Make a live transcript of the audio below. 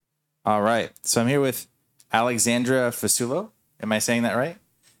All right. So I'm here with Alexandra Fasulo. Am I saying that right?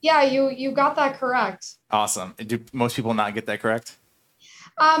 Yeah, you got that correct. Awesome. Do most people not get that correct?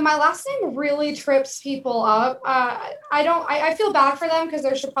 My last name really trips people up. I don't. I feel bad for them because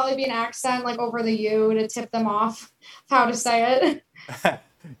there should probably be an accent like over the U to tip them off how to say it.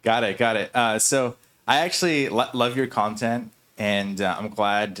 Got it. Got it. So I actually love your content, and I'm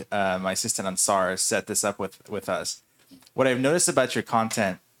glad my assistant Ansar set this up with us. What I've noticed about your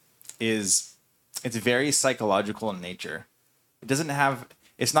content is it's very psychological in nature. It doesn't have.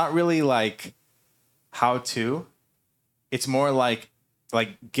 It's not really like how to. It's more like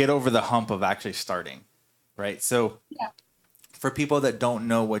get over the hump of actually starting, right? So Yeah. for people that don't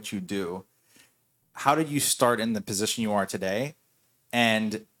know what you do, how did you start in the position you are today?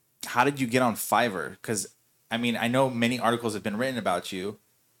 And how did you get on Fiverr? Because I mean, I know many articles have been written about you,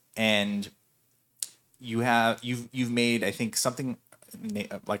 and you've made I think something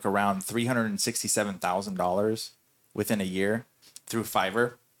like around $367,000 within a year through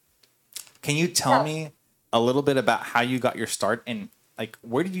Fiverr. Can you tell Yeah. me a little bit about how you got your start and like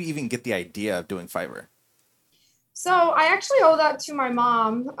where did you even get the idea of doing Fiverr? So I actually owe that to my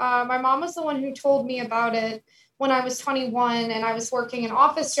mom. My mom was the one who told me about it when I was 21 and I was working an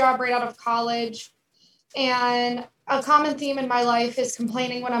office job right out of college. And a common theme in my life is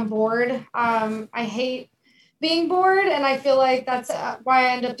complaining when I'm bored. I hate being bored, and I feel like that's why I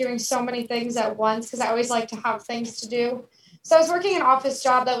end up doing so many things at once because I always like to have things to do. So I was working an office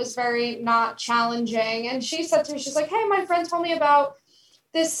job that was very not challenging, and she said to me, she's like, "Hey, my friend told me about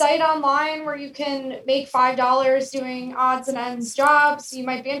this site online where you can make $5 doing odds and ends jobs. You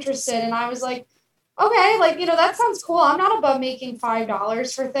might be interested." And I was like, okay, like, that sounds cool. I'm not above making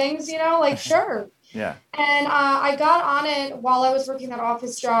 $5 for things, like, sure. Yeah. And I got on it while I was working that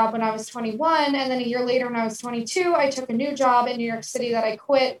office job when I was 21. And then a year later, when I was 22, I took a new job in New York City that I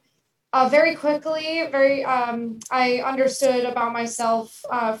quit very quickly. I understood about myself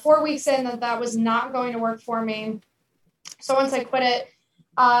 4 weeks in that that was not going to work for me. So once I quit it,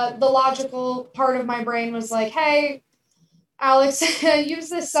 the logical part of my brain was like, hey, Alex, use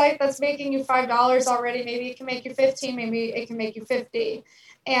this site that's making you $5 already. Maybe it can make you 15, maybe it can make you 50.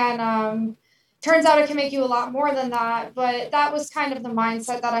 And turns out it can make you a lot more than that. But that was kind of the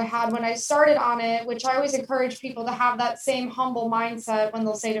mindset that I had when I started on it, which I always encourage people to have that same humble mindset when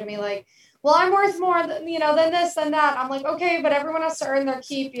they'll say to me, like, well, I'm worth more than, than this, than that. I'm like, okay, but everyone has to earn their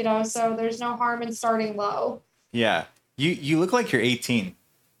keep, so there's no harm in starting low. Yeah. You look like you're 18.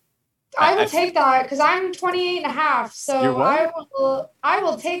 I I will take that because I'm 28 and a half. you're So what? I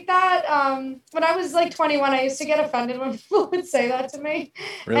will take that. When I was like 21, I used to get offended when people would say that to me.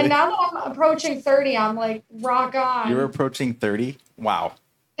 And Really? now that I'm approaching 30, I'm like rock You're on. approaching 30? Wow.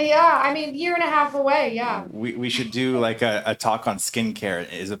 Yeah, I mean, year and a half away. Yeah. We should do like a talk on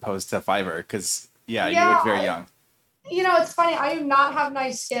skincare as opposed to Fiverr because yeah, you look Yeah, very young. it's funny. I do not have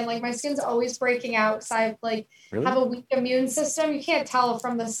nice skin. Like my skin's always breaking out because I like Really? have a weak immune system. You can't tell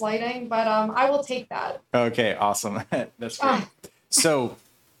from this lighting, but I will take that. Okay, awesome. That's great. Uh, So,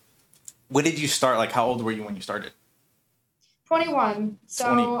 when did you start? Like, how old were you when you started? 21. 20. So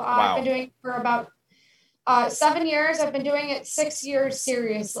I've been Wow. doing it for about 7 years. I've been doing it 6 years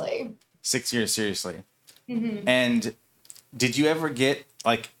seriously. 6 years, seriously. Hmm. And did you ever get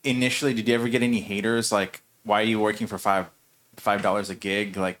like initially? Did you ever get any haters? Like, why are you working for $5 a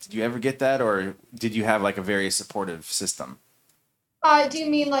gig? Like, did you ever get that, or did you have like a very supportive system? Do you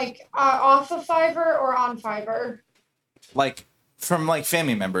mean like off of Fiverr or on Fiverr? Like from like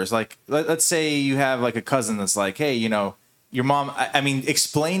family members. Like, let's say you have like a cousin that's like, hey, your mom. I mean,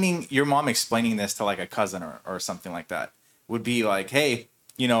 explaining your mom explaining this to like a cousin or something like that would be like, hey,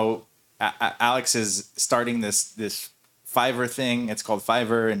 Alex is starting this Fiverr thing. It's called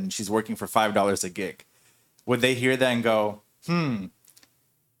Fiverr, and she's working for $5 a gig. Would they hear that and go,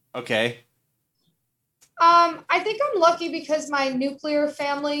 okay, I think I'm lucky because my nuclear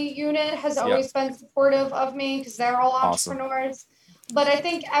family unit has yeah, always been supportive of me because they're all awesome, entrepreneurs. But I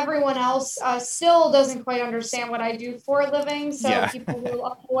think everyone else still doesn't quite understand what I do for a living. So yeah, people will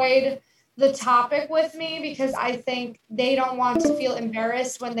avoid the topic with me because I think they don't want to feel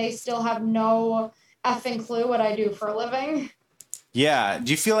embarrassed when they still have no effing clue what I do for a living. yeah.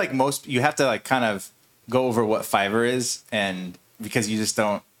 Do you feel like most you have to like kind of go over what Fiverr is, and because you just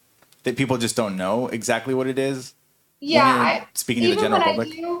don't that people just don't know exactly what it is when Yeah, you're I speaking to the even general when I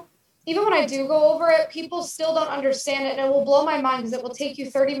public? do even when I do go over it, people still don't understand it, and it will blow my mind because it will take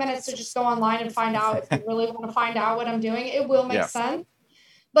you 30 minutes to just go online and find out if you really want to find out what I'm doing. It will make Yeah. sense.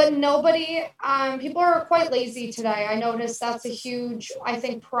 But nobody, people are quite lazy today. I noticed that's a huge, I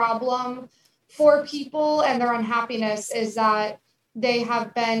think, problem for people and their unhappiness is that they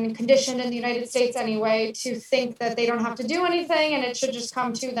have been conditioned in the United States anyway to think that they don't have to do anything and it should just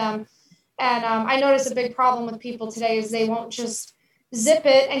come to them. And I notice a big problem with people today is they won't just zip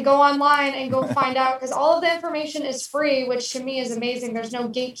it and go online and go find out because all of the information is free, which to me is amazing. There's no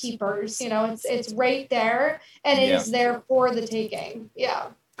gatekeepers, you know, it's right there and it Yeah. is there for the taking. Yeah.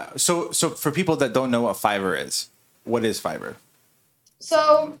 So for people that don't know what Fiverr is, what is Fiverr?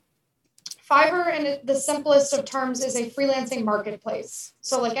 So Fiverr, in the simplest of terms, is a freelancing marketplace.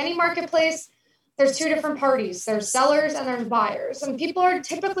 So, like any marketplace, there's two different parties. There's sellers and there's buyers. And people are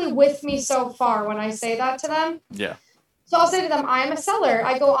typically with me so far when I say that to them. Yeah. So I'll say to them, I am a seller.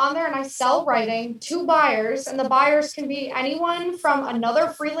 I go on there and I sell writing to buyers, and the buyers can be anyone from another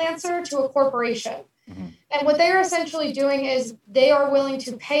freelancer to a corporation. Mm-hmm. And what they're essentially doing is they are willing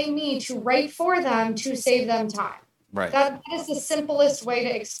to pay me to write for them to save them time. Right. That is the simplest way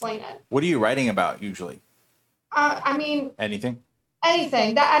to explain it. What are you writing about usually? I mean, Anything?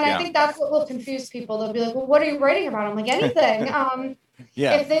 anything. I think that's what will confuse people. They'll be like, "Well, what are you writing about?" I'm like, "Anything."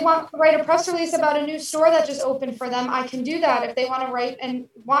 Yeah. If they want to write a press release about a new store that just opened for them, I can do that. If they want to write and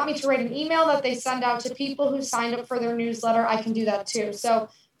want me to write an email that they send out to people who signed up for their newsletter, I can do that too. So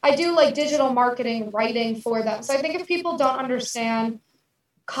I do like digital marketing writing for them. So I think if people don't understand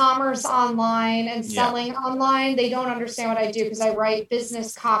commerce online and selling online, they don't understand what I do because I write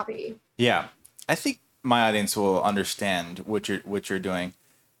business copy. Yeah. I think my audience will understand what you're doing.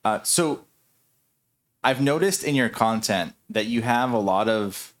 So I've noticed in your content that you have a lot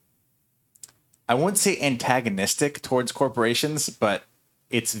of, I wouldn't say antagonistic towards corporations, but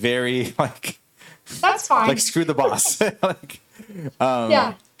it's very like, that's fine. Like screw the boss.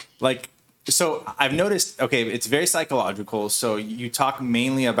 Yeah. Like, so I've noticed, okay, it's very psychological. So you talk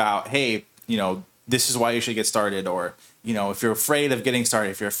mainly about, hey, you know, this is why you should get started, or, you know, if you're afraid of getting started,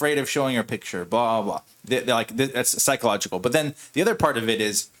 if you're afraid of showing your picture, blah, blah, blah. They're like, that's psychological. But then the other part of it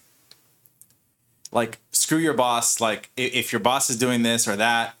is like, screw your boss. Like if your boss is doing this or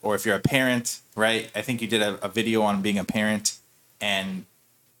that, or if you're a parent, right? I think you did a video on being a parent and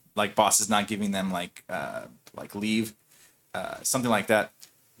like bosses not giving them like leave, something like that.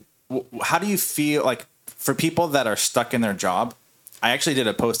 How do you feel like for people that are stuck in their job? I actually did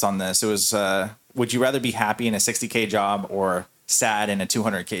a post on this. It was, would you rather be happy in a 60K job or sad in a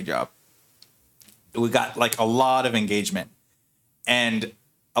 200K job? We got like a lot of engagement, and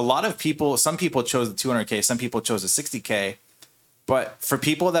a lot of people, some people chose the 200K, some people chose the 60K. But for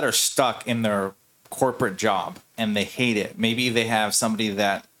people that are stuck in their corporate job and they hate it, maybe they have somebody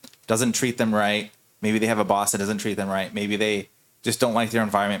that doesn't treat them right. Maybe they have a boss that doesn't treat them right. Maybe they just don't like their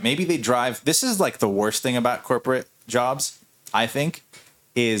environment. Maybe they drive. This is like the worst thing about corporate jobs, I think,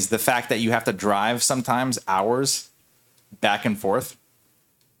 is the fact that you have to drive sometimes hours back and forth.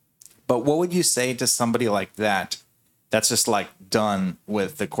 But what would you say to somebody like that that's just like done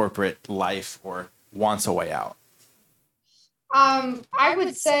with the corporate life or wants a way out? I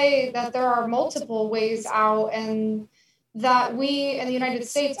would say that there are multiple ways out, and that we in the United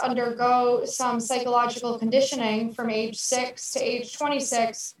States undergo some psychological conditioning from age 6 to age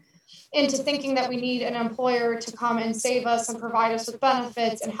 26 into thinking that we need an employer to come and save us and provide us with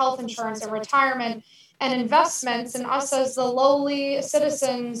benefits and health insurance and retirement and investments. And us as the lowly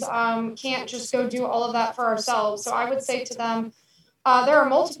citizens can't just go do all of that for ourselves. So I would say to them, there are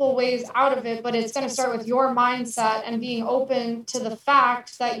multiple ways out of it, but it's going to start with your mindset and being open to the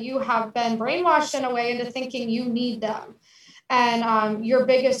fact that you have been brainwashed in a way into thinking you need them. And your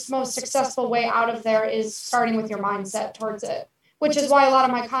biggest, most successful way out of there is starting with your mindset towards it, which is why a lot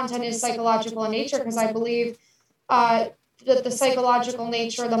of my content is psychological in nature, because I believe that the psychological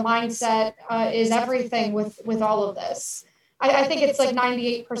nature, the mindset is everything with all of this. I think it's like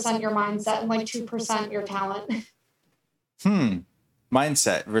 98% your mindset and like 2% your talent.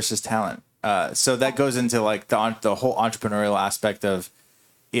 Mindset versus talent. So that goes into like the whole entrepreneurial aspect of,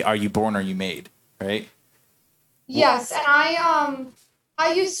 are you born or are you made, right? Yes, and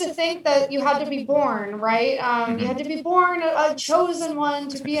I used to think that you had to be born, right? You had to be born a chosen one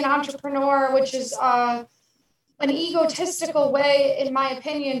to be an entrepreneur, which is an egotistical way, in my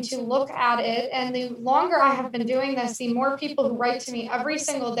opinion, to look at it. And the longer I have been doing this, the more people who write to me every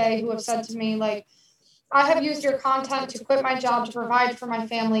single day who have said to me, like, I have used your content to quit my job to provide for my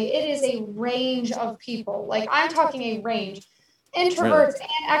family. It is a range of people. Like, I'm talking a range. Introverts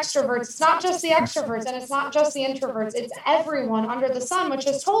and extroverts. It's not just the extroverts and it's not just the introverts. It's everyone under the sun, which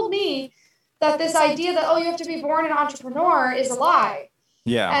has told me that this idea that, oh, you have to be born an entrepreneur is a lie.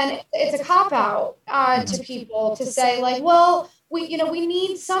 Yeah. And it's a cop out to people to say, like, well, we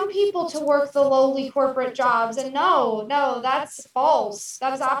need some people to work the lowly corporate jobs. And no, that's false.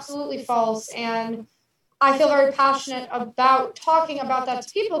 That is absolutely false. And I feel very passionate about talking about that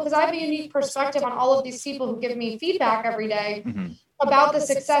to people because I have a unique perspective on all of these people who give me feedback every day about the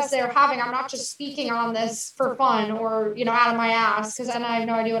success they're having. I'm not just speaking on this for fun or, out of my ass, because then I have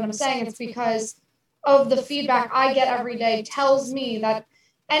no idea what I'm saying. It's because of the feedback I get every day tells me that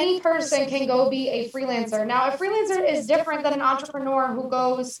any person can go be a freelancer. Now, a freelancer is different than an entrepreneur who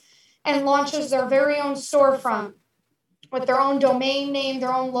goes and launches their very own storefront with their own domain name,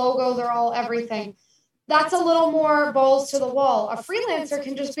 their own logo, their all everything. That's a little more balls to the wall. A freelancer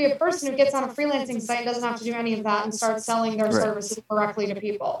can just be a person who gets on a freelancing site, doesn't have to do any of that, and starts selling their services directly to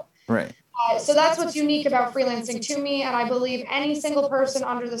people. Right. So that's what's unique about freelancing to me, and I believe any single person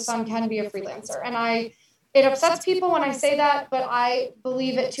under the sun can be a freelancer. And it upsets people when I say that, but I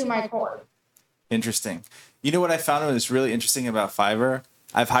believe it to my core. Interesting. You know what I found was really interesting about Fiverr?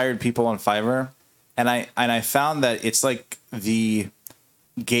 I've hired people on Fiverr, and I found that it's like the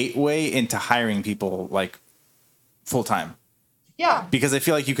gateway into hiring people like full time. Yeah. Because I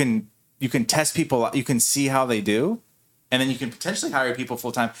feel like you can test people, you can see how they do, and then you can potentially hire people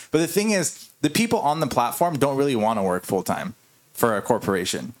full time. But the thing is, the people on the platform don't really want to work full time for a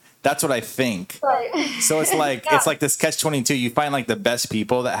corporation. That's what I think. Right. So it's like it's like this catch-22. You find like the best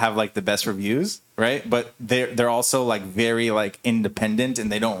people that have like the best reviews, right? But they're also like very like independent,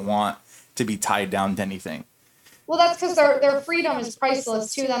 and they don't want to be tied down to anything. Well, that's because their freedom is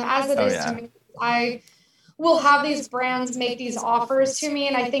priceless to them, as it is to me. I will have these brands make these offers to me,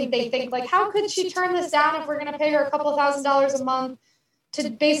 and I think they think like, how could she turn this down if we're going to pay her a couple $1,000s a month to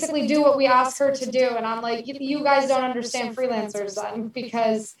basically do what we ask her to do? And I'm like, you guys don't understand freelancers then,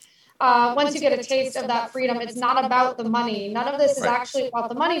 because once you get a taste of that freedom, it's not about the money. None of this is actually about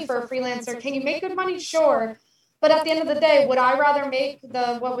the money for a freelancer. Can you make good money? Sure. But at the end of the day, would I rather make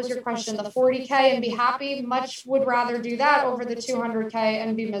what was your question, the 40K and be happy? Much would rather do that over the 200K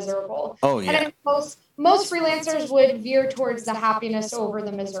and be miserable. Oh, yeah. And I think most freelancers would veer towards the happiness over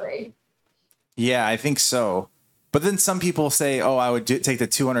the misery. Yeah, I think so. But then some people say, oh, I would take the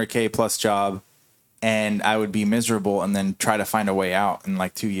 200K plus job and I would be miserable and then try to find a way out in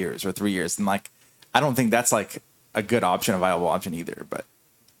like 2 years or 3 years. And like, I don't think that's like a good option, a viable option either. But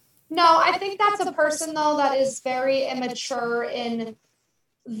no, I think that's a person, though, that is very immature in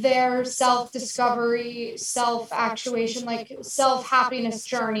their self-discovery, self-actuation, like self-happiness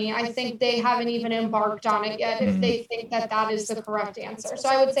journey. I think they haven't even embarked on it yet if they think that that is the correct answer. So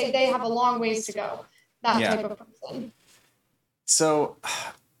I would say they have a long ways to go, that type of person. So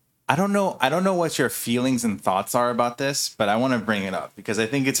I don't know what your feelings and thoughts are about this, but I want to bring it up because I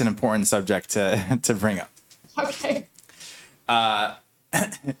think it's an important subject to bring up. Okay.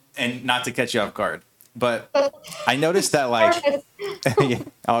 And not to catch you off guard, but I noticed that like, yeah,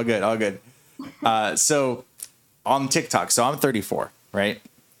 all good. So on TikTok, so I'm 34, right?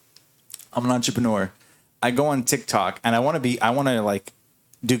 I'm an entrepreneur. I go on TikTok and I want to like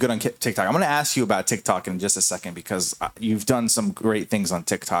do good on TikTok. I'm going to ask you about TikTok in just a second because you've done some great things on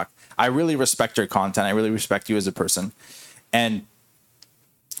TikTok. I really respect your content. I really respect you as a person. But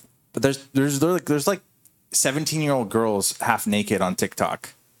there's like 17-year-old girls half naked on TikTok.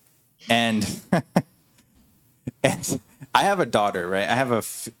 And, and I have a daughter, right? I have a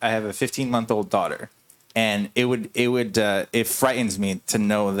 15-month-old daughter, and it frightens me to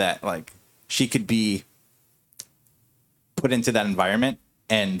know that like she could be put into that environment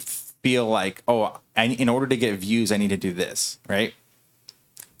and feel like, oh, in order to get views, I need to do this, right?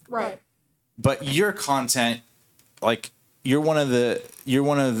 Right. But your content, like you're one of the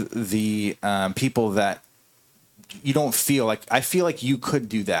people that you don't feel like. I feel like you could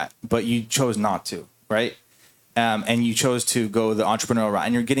do that, but you chose not to, right? And you chose to go the entrepreneurial route,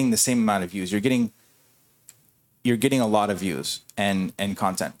 and you're getting the same amount of views. You're getting a lot of views and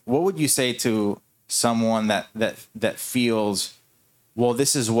content. What would you say to someone that feels, well,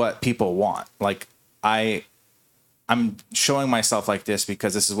 this is what people want? Like I'm showing myself like this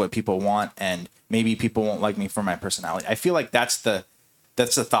because this is what people want, and maybe people won't like me for my personality. I feel like that's the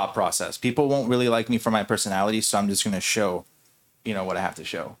thought process. People won't really like me for my personality, so I'm just going to show, what I have to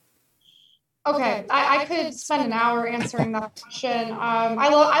show. Okay, I could spend an hour answering that question.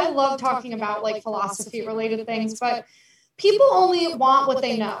 I love talking about like philosophy related things, but people only want what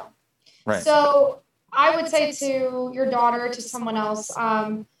they know. Right. So I would say to your daughter, to someone else,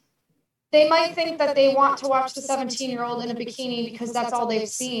 they might think that they want to watch the 17-year-old in a bikini because that's all they've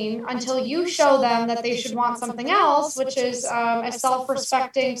seen, until you show them that they should want something else, which is a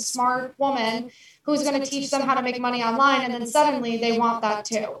self-respecting, smart woman who's going to teach them how to make money online, and then suddenly they want that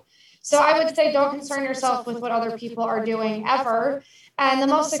too. So I would say don't concern yourself with what other people are doing ever. And the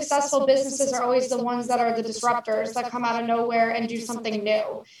most successful businesses are always the ones that are the disruptors that come out of nowhere and do something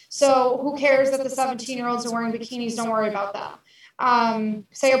new. So who cares that the 17-year-olds are wearing bikinis? Don't worry about them.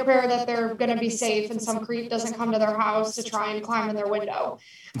 Say a prayer that they're going to be safe and some creep doesn't come to their house to try and climb in their window.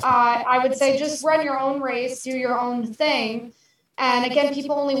 I would say just run your own race, do your own thing. And again,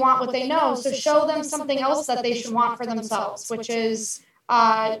 people only want what they know. So show them something else that they should want for themselves, which is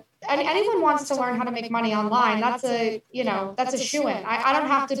and anyone wants to learn how to make money online. That's a shoo-in. I don't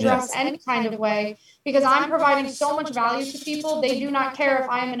have to dress any kind of way because I'm providing so much value to people. They do not care if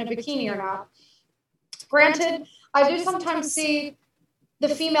I am in a bikini or not. Granted, I do sometimes see the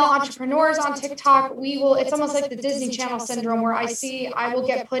female entrepreneurs on TikTok, it's almost like the Disney Channel syndrome where I will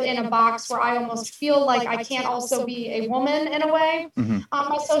get put in a box where I almost feel like I can't also be a woman in a way on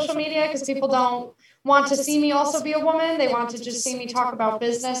my social media because people don't want to see me also be a woman. They want to just see me talk about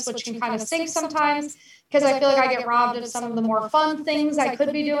business, which can kind of stink sometimes because I feel like I get robbed of some of the more fun things I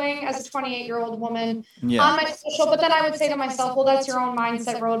could be doing as a 28-year-old woman on my social. But then I would say to myself, well, that's your own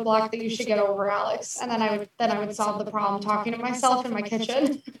mindset roadblock that you should get over, Alex. And then I would solve the problem talking to myself in my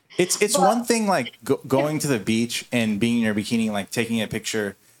kitchen. It's one thing like going to the beach and being in your bikini, like taking a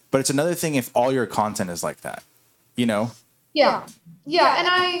picture, but it's another thing if all your content is like that, you know? Yeah. Yeah. And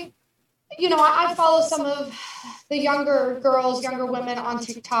I follow some of the younger girls, younger women on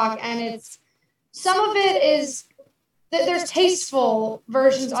TikTok, and some of it is there's tasteful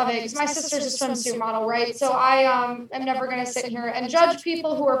versions of it because my sister's a swimsuit model, right? So I am never going to sit here and judge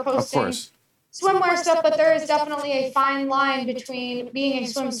people who are posting swimwear stuff, but there is definitely a fine line between being a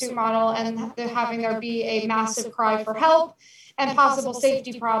swimsuit model and having there be a massive cry for help and possible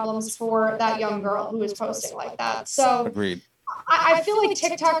safety problems for that young girl who is posting like that. So agreed. I feel like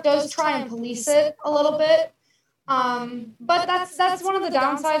TikTok does try and police it a little bit. But that's one of the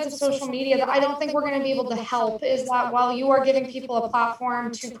downsides of social media that I don't think we're going to be able to help is that while you are giving people a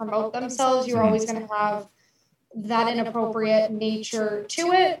platform to promote themselves, you're always going to have that inappropriate nature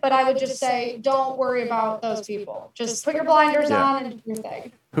to it. But I would just say, don't worry about those people. Just put your blinders on and do your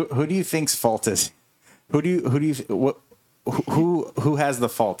thing. Who do you think's fault is? Who has the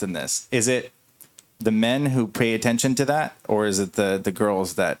fault in this? Is it the men who pay attention to that, or is it the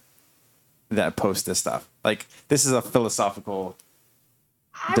girls that post this stuff? Like, this is a philosophical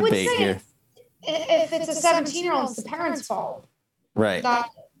debate here. If it's a 17-year-old, it's the parents' fault. Right. That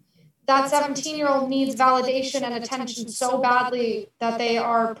 17-year-old needs validation and attention so badly that they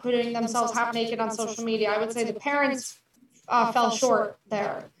are putting themselves half naked on social media. I would say the parents fell short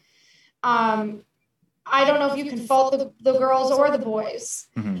there. I don't know if you can fault the girls or the boys.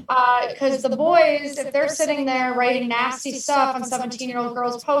 Because the boys, if they're sitting there writing nasty stuff on 17-year-old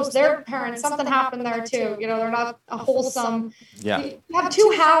girls' posts, their parents, something happened there too. They're not a wholesome. You have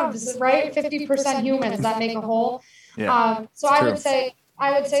two halves, right? 50% humans that make a whole. So I would say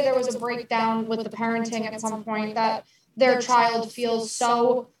there was a breakdown with the parenting at some point that their child feels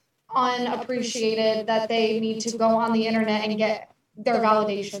so unappreciated that they need to go on the internet and get their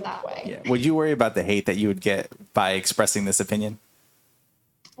validation that way. Yeah. Would you worry about the hate that you would get by expressing this opinion?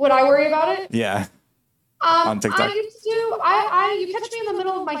 Would I worry about it? Yeah. On TikTok? I used to. You catch me in the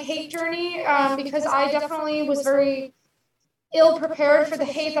middle of my hate journey because I definitely was very ill prepared for the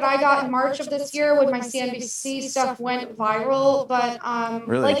hate that I got in March of this year when my CNBC stuff went viral. But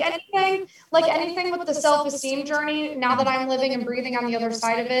really? like anything with the self-esteem journey, now that I'm living and breathing on the other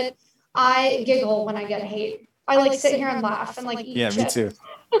side of it, I giggle when I get hate. I like sit here and laugh and like eat me too.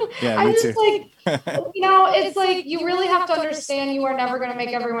 Yeah, me too. It's like you really have to understand you are never going to make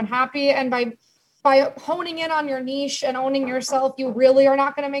everyone happy, and by honing in on your niche and owning yourself, you really are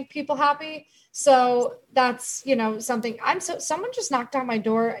not going to make people happy. So that's something. Someone just knocked on my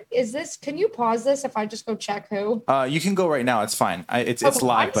door. Can you pause this if I just go check who? You can go right now. It's fine. It's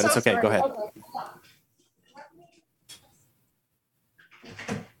live, but it's okay. Sorry. Go ahead. Okay.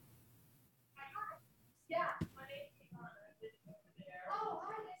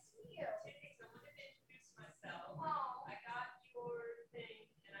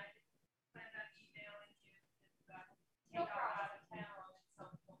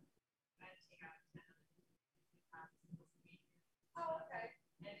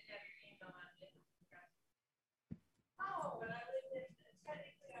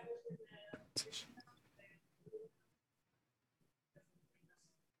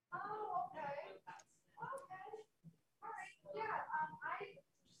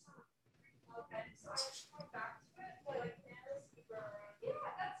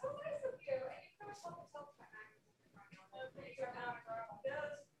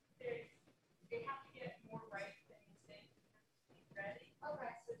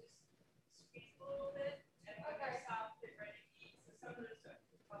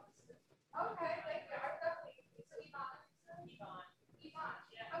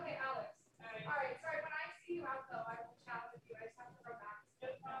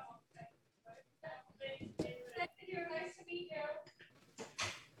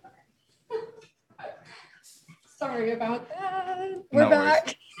 Sorry about that. We're No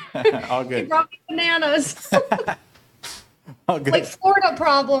worries. back. All He good. brought me bananas. All good. Like Florida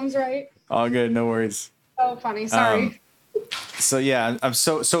problems, right? All good. No worries. So funny. Sorry. So yeah, I'm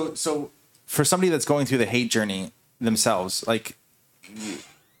so for somebody that's going through the hate journey themselves, like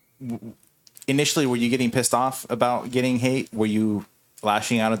initially, were you getting pissed off about getting hate? Were you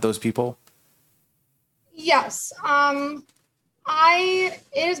lashing out at those people? Yes. It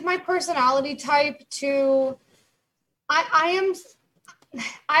is my personality type to I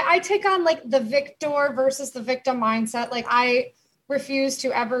take on like the victor versus the victim mindset. Like I refuse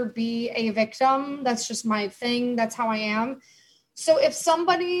to ever be a victim. That's just my thing. That's how I am. So if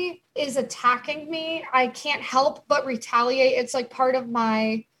somebody is attacking me, I can't help but retaliate. It's like part of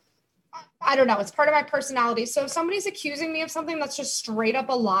my, I don't know, it's part of my personality. So if somebody's accusing me of something that's just straight up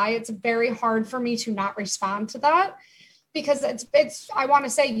a lie, it's very hard for me to not respond to that because it's I want to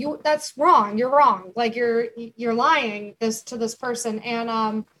say that's wrong. You're wrong. Like you're lying this to this person.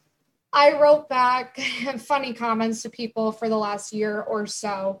 And I wrote back funny comments to people for the last year or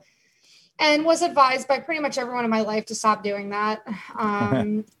so and was advised by pretty much everyone in my life to stop doing that.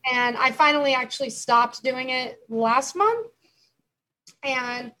 And I finally actually stopped doing it last month.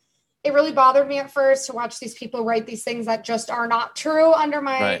 And it really bothered me at first to watch these people write these things that just are not true under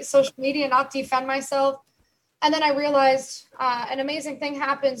my social media, not defend myself. And then I realized an amazing thing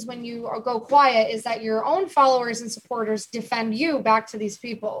happens when you go quiet is that your own followers and supporters defend you back to these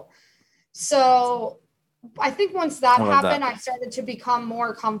people. So I think once that happened, I started to become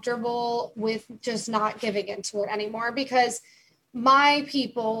more comfortable with just not giving into it anymore because my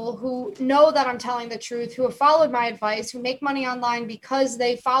people who know that I'm telling the truth, who have followed my advice, who make money online because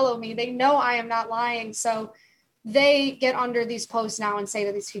they follow me, they know I am not lying. So they get under these posts now and say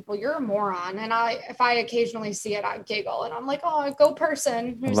to these people, "You're a moron." And if I occasionally see it, I giggle and I'm like, "Oh, go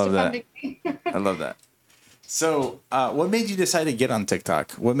person who's defending me." I love that. So, what made you decide to get on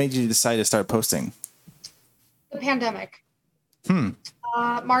TikTok? What made you decide to start posting? The pandemic.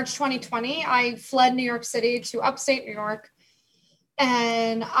 March 2020, I fled New York City to upstate New York.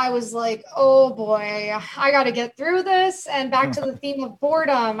 And I was like, oh boy, I got to get through this. And back to the theme of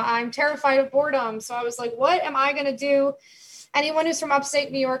boredom. I'm terrified of boredom. So I was like, what am I going to do? Anyone who's from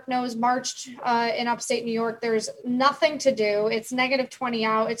upstate New York knows March in upstate New York, there's nothing to do. It's negative 20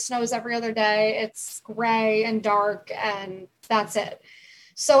 out. It snows every other day. It's gray and dark, and that's it.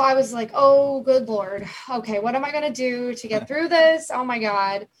 So I was like, oh, good Lord. Okay, what am I going to do to get through this? Oh my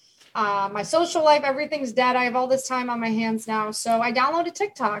God. My social life, everything's dead. I have all this time on my hands now. So I downloaded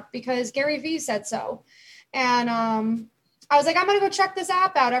TikTok because Gary Vee said so. And I was like, I'm going to go check this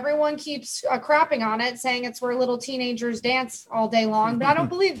app out. Everyone keeps crapping on it, saying it's where little teenagers dance all day long, but I don't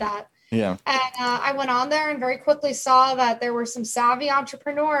believe that. Yeah. And I went on there and very quickly saw that there were some savvy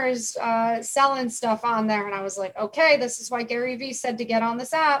entrepreneurs selling stuff on there. And I was like, okay, this is why Gary Vee said to get on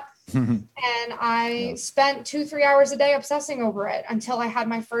this app. And I spent 2-3 hours a day obsessing over it until I had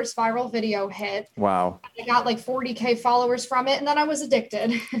my first viral video hit. Wow. I got like 40K followers from it, and then I was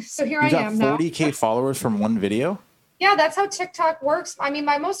addicted. So here I am now. 40K followers from one video? Yeah, that's how TikTok works. I mean,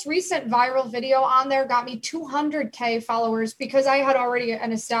 my most recent viral video on there got me 200K followers because I had already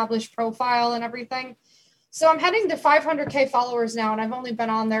an established profile and everything. So I'm heading to 500K followers now, and I've only been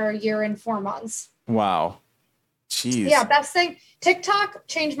on there a year and 4 months. Wow. Jeez. Yeah, best thing. TikTok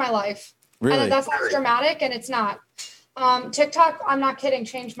changed my life. Really? And that sounds dramatic, and it's not. TikTok, I'm not kidding,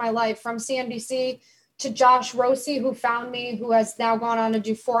 changed my life. From CNBC to Josh Rossi, who found me, who has now gone on to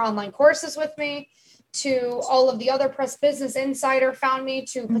do 4 online courses with me, to all of the other Press Business Insider found me,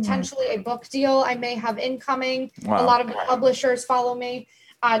 to potentially a book deal I may have incoming. Wow. A lot of the publishers follow me.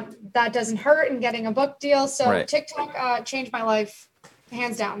 That doesn't hurt in getting a book deal. So TikTok changed my life,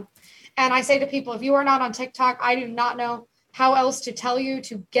 hands down. And I say to people, if you are not on TikTok, I do not know how else to tell you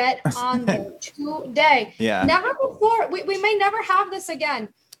to get on there today. Yeah. Never before. We may never have this again,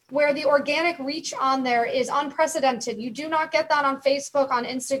 where the organic reach on there is unprecedented. You do not get that on Facebook, on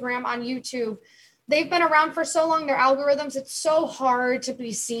Instagram, on YouTube. They've been around for so long, their algorithms, it's so hard to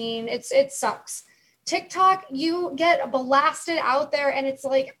be seen. It sucks. TikTok, you get blasted out there, and it's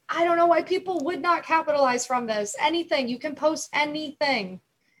like, I don't know why people would not capitalize from this. Anything. You can post anything.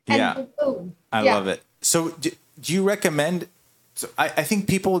 And boom. I love it. So do you recommend, so I think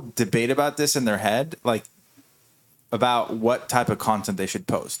people debate about this in their head, like about what type of content they should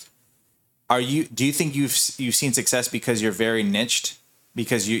post. Do you think you've seen success because you're very niched,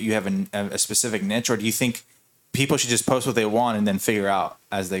 because you have a specific niche, or do you think people should just post what they want and then figure out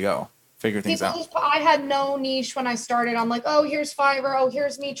as they go, figure things out? I had no niche when I started. I'm like, oh, here's Fiverr. Oh,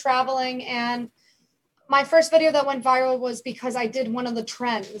 here's me traveling. And My first video that went viral was because I did one of the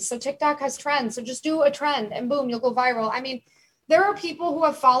trends. So TikTok has trends. So just do a trend and boom, you'll go viral. I mean, there are people who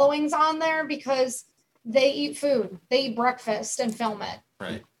have followings on there because they eat food, they eat breakfast and film it.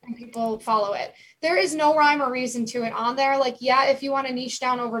 Right. And people follow it. There is no rhyme or reason to it on there. Like, yeah, if you want to niche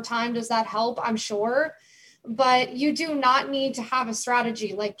down over time, does that help? I'm sure. But you do not need to have a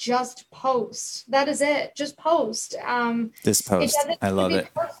strategy. Like, just post. That is it. Just post. This It post. doesn't I need to love be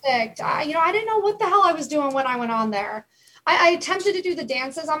it. perfect. I didn't know what the hell I was doing when I went on there. I attempted to do the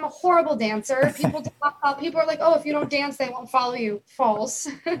dances. I'm a horrible dancer. People are like, oh, if you don't dance, they won't follow you. False.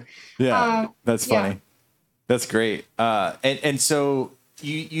 Yeah, that's Yeah. funny. That's great. And so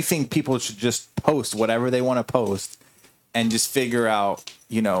you think people should just post whatever they want to post and just figure out,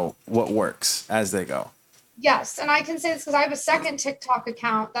 what works as they go. Yes, and I can say this because I have a second TikTok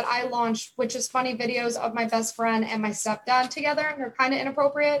account that I launched, which is funny videos of my best friend and my stepdad together, and they're kind of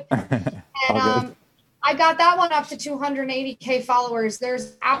inappropriate. And All good. I got that one up to 280K followers.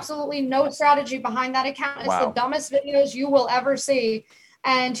 There's absolutely no strategy behind that account. It's the Wow. dumbest videos you will ever see,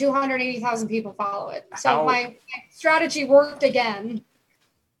 and 280,000 people follow it. So How my strategy worked again.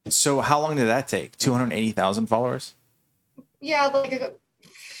 so how long did that take? 280,000 followers? Yeah, like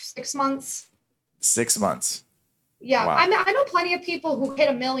 6 months. 6 months. Yeah, Wow. I know plenty of people who hit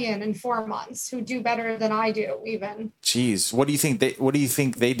 1 million in 4 months who do better than I do, even. Jeez, what do you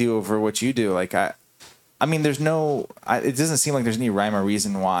think they do over what you do? Like I mean, it doesn't seem like there's any rhyme or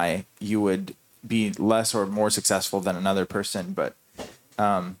reason why you would be less or more successful than another person, but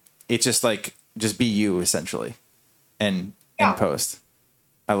it's just be you essentially and Yeah. post.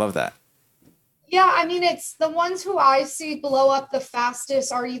 I love that. Yeah, I mean, it's the ones who I see blow up the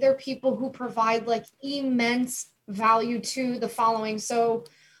fastest are either people who provide like immense value to the following. So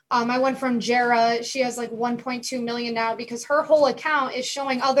I went from Jera, she has like 1.2 million now because her whole account is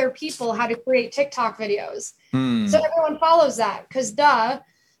showing other people how to create TikTok videos. So Hmm. everyone follows that because duh.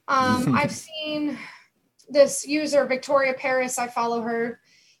 I've seen this user, Victoria Paris, I follow her.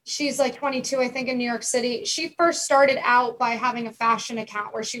 She's like 22, I think, in New York City. She first started out by having a fashion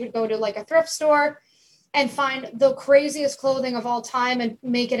account where she would go to like a thrift store and find the craziest clothing of all time and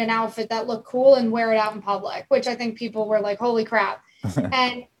make it an outfit that looked cool and wear it out in public, which I think people were like, holy crap.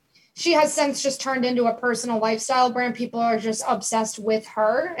 And she has since just turned into a personal lifestyle brand. People are just obsessed with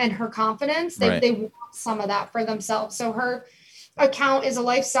her and her confidence. Right. They want some of that for themselves. So her account is a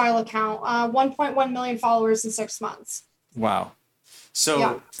lifestyle account, 1.1 million followers in 6 months. Wow.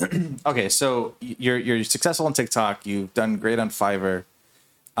 Yeah. So okay, so you're successful on TikTok. You've done great on Fiverr.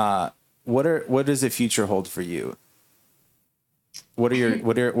 What does the future hold for you? What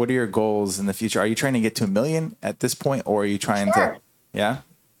are your goals in the future? Are you trying to get to 1 million at this point, or are you trying to? Sure. Yeah,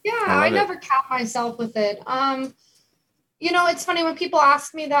 Yeah, I I love it. never cap myself with it. It's funny when people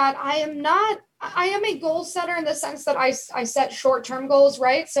ask me that I am a goal setter in the sense that I set short-term goals,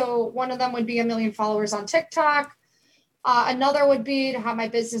 right? So one of them would be 1 million followers on TikTok. Another would be to have my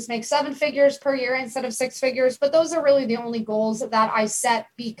business make 7 figures per year instead of 6 figures. But those are really the only goals that I set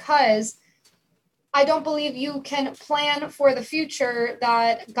because I don't believe you can plan for the future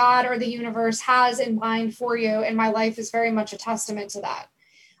that God or the universe has in mind for you. And my life is very much a testament to that.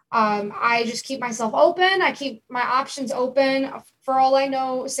 I just keep myself open. I keep my options open. For all I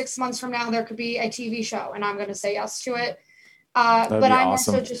know, 6 months from now, there could be a TV show and I'm going to say yes to it. That'd But be I more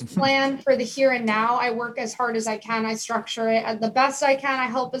so awesome. just plan for the here and now. I work as hard as I can. I structure it the best I can. I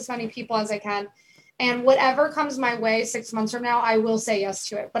help as many people as I can. And whatever comes my way 6 months from now, I will say yes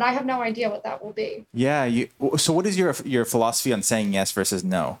to it. But I have no idea what that will be. Yeah. So what is your philosophy on saying yes versus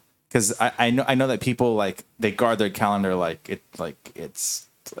no? Because I know that people like they guard their calendar like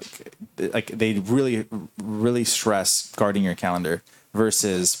they really stress guarding your calendar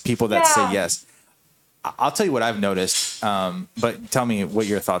versus people that say Yeah. yes. I'll tell you what I've noticed, but tell me what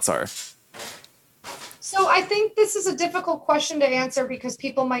your thoughts are. So I think this is a difficult question to answer because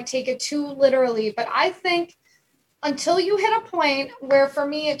people might take it too literally. But I think until you hit a point where, for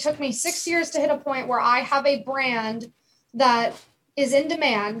me, it took me 6 years to hit a point where I have a brand that is in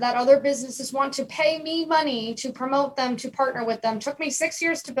demand, that other businesses want to pay me money to promote them, to partner with them. It took me 6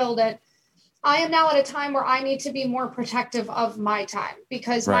 years to build it. I am now at a time where I need to be more protective of my time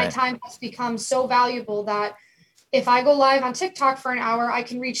because my Right. time has become so valuable that if I go live on TikTok for an hour, I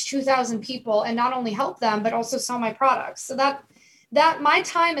can reach 2,000 people and not only help them, but also sell my products. So that my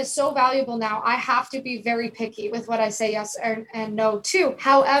time is so valuable now. I have to be very picky with what I say yes and no to.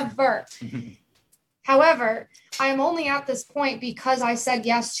 However, I'm only at this point because I said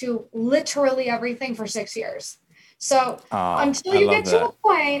yes to literally everything for 6 years. So Oh, until I you love get to that. a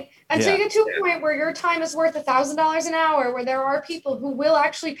point, until you Yeah. get to a point where your time is worth $1,000 an hour, where there are people who will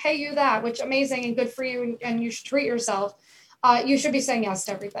actually pay you that, which amazing and good for you, and you should treat yourself. You should be saying yes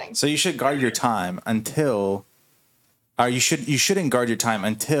to everything. So you should guard your time until, or you shouldn't guard your time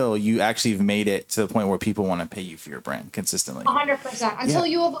until you actually have made it to the point where people want to pay you for your brand consistently. 100%. Yeah. Until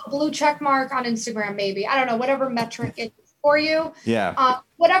you have a blue check mark on Instagram, maybe. I don't know, whatever metric it is for you. Yeah.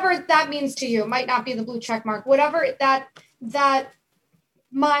 Whatever that means to you, might not be the blue check mark. Whatever that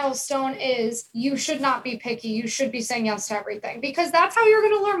milestone is, you should not be picky. You should be saying yes to everything, because that's how you're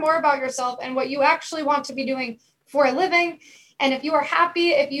going to learn more about yourself and what you actually want to be doing for a living. And if you are happy,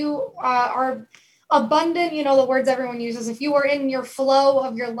 if you are abundant, you know, the words everyone uses, if you are in your flow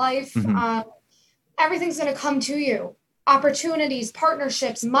of your life, Mm-hmm. everything's going to come to you. Opportunities,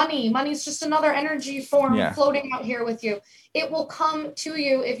 partnerships, money. Money's just another energy form Yeah. floating out here with you. It will come to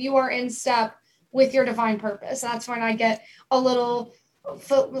you if you are in step with your divine purpose. That's when I get a little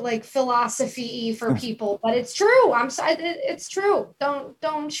like philosophy for people, but it's true. I'm sorry, it's true.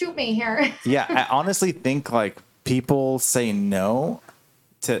 Don't shoot me here. Yeah. I honestly think like people say no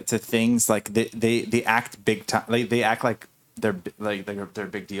to things like they act big time. Like they act like they're a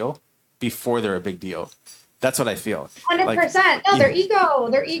big deal before they're a big deal. That's what I feel. Like, 100%. No, yeah,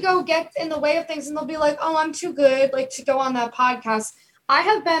 their ego gets in the way of things, and they'll be like, "Oh, I'm too good like to go on that podcast." I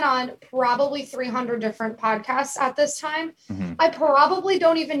have been on probably 300 different podcasts at this time. mhm. I probably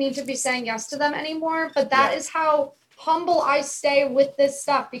don't even need to be saying yes to them anymore, but that Yeah. is how humble I stay with this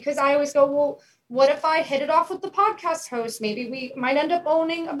stuff, because I always go, "Well, what if I hit it off with the podcast host? Maybe we might end up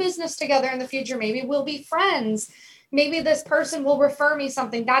owning a business together in the future. Maybe we'll be friends. Maybe this person will refer me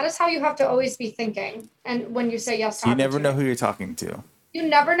something." That is how you have to always be thinking. And when you say yes to You never know opportunity, who you're talking to. you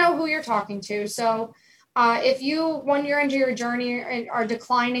never know who you're talking to. So if you, when you're into your journey, are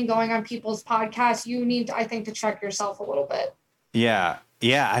declining going on people's podcasts, you need, I think, to check yourself a little bit. Yeah.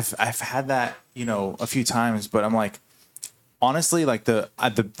 Yeah. I've had that, a few times, but I'm like, honestly, like the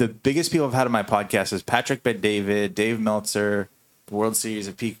biggest people I've had on my podcast is Patrick Bet David, Dave Meltzer, the World Series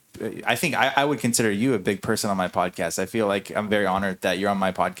of Peak. I think I would consider you a big person on my podcast. I feel like I'm very honored that you're on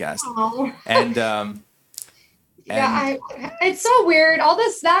my podcast. Oh. And Yeah, it's so weird. All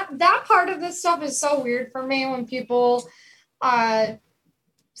this that part of this stuff is so weird for me when people uh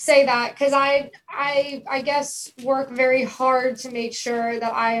say that, because I guess work very hard to make sure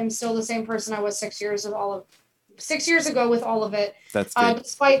that I am still the same person I was 6 years ago with all of it. that's good.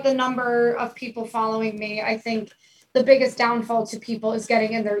 Despite the number of people following me, I think the biggest downfall to people is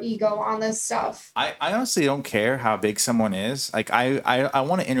getting in their ego on this stuff. I honestly don't care how big someone is. Like I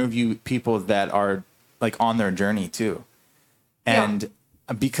want to interview people that are like on their journey too. And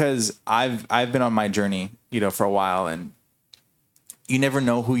because I've been on my journey, for a while, and you never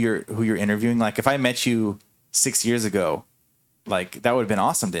know who you're interviewing. Like if I met you 6 years ago, like that would have been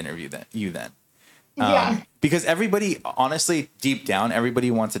awesome to interview you then. Yeah. Because everybody, honestly, deep down,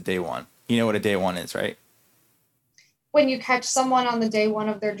 everybody wants a day one. You know what a day one is, right? When you catch someone on the day one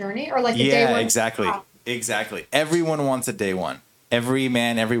of their journey, or like the day Yeah, one. exactly. Exactly. Everyone wants a day one. Every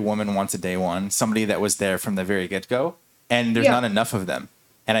man, every woman wants a day one. Somebody that was there from the very get go. And there's not enough of them.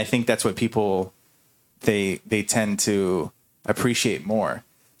 And I think that's what people they tend to appreciate more.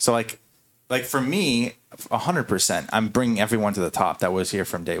 So like for me, 100%, I'm bringing everyone to the top that was here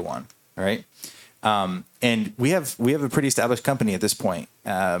from day one. All right. And we have a pretty established company at this point.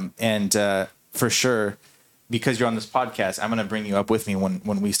 And for sure, because you're on this podcast, I'm going to bring you up with me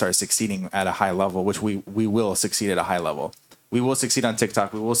when we start succeeding at a high level, which we will succeed at a high level. We will succeed on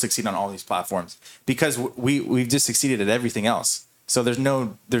TikTok. We will succeed on all these platforms because we've just succeeded at everything else. So there's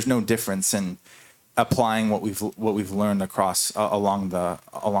no difference in applying what we've learned across along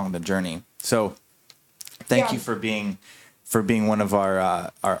the journey. So thank you for being one of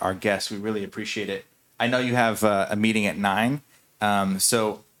our guests. We really appreciate it. I know you have a meeting at 9,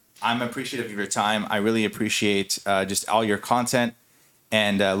 so I'm appreciative of your time. I really appreciate just all your content,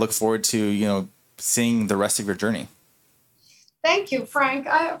 and look forward to seeing the rest of your journey. Thank you, Frank.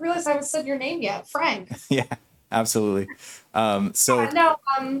 I realized I haven't said your name yet, Frank. Yeah, absolutely. No,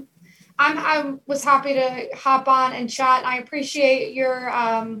 I was happy to hop on and chat. I appreciate your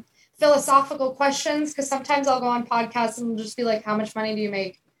philosophical questions, because sometimes I'll go on podcasts and just be like, "How much money do you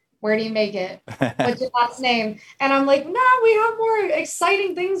make? Where do you make it? What's your last name?" And I'm like, "No, we have more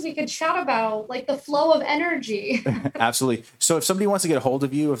exciting things we could chat about, like the flow of energy." Absolutely. So if somebody wants to get a hold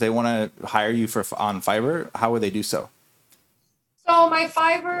of you, if they want to hire you on Fiverr, how would they do so? So my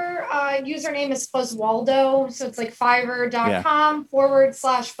Fiverr username is Fasulo. So it's like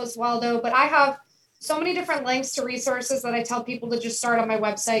fiverr.com/Fasulo. But I have so many different links to resources that I tell people to just start on my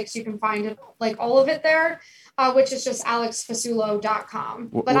website, so you can find it, like all of it there. which is just alexfasulo.com.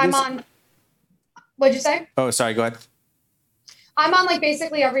 But what I'm is? on, what'd you say? Oh, sorry. Go ahead. I'm on like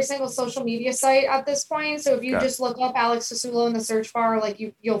basically every single social media site at this point. So if you Got it. just look up Alex Fasulo in the search bar, like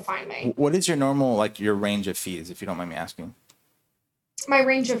you'll find me. What is your normal, like your range of fees, if you don't mind me asking? My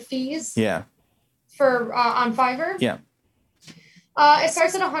range of fees Yeah. for on Fiverr. Yeah. It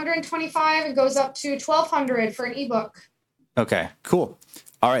starts at 125 and goes up to 1200 for an ebook. Okay, cool.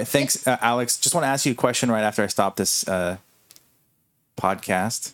 All right. Thanks, Alex. Just want to ask you a question right after I stop this podcast.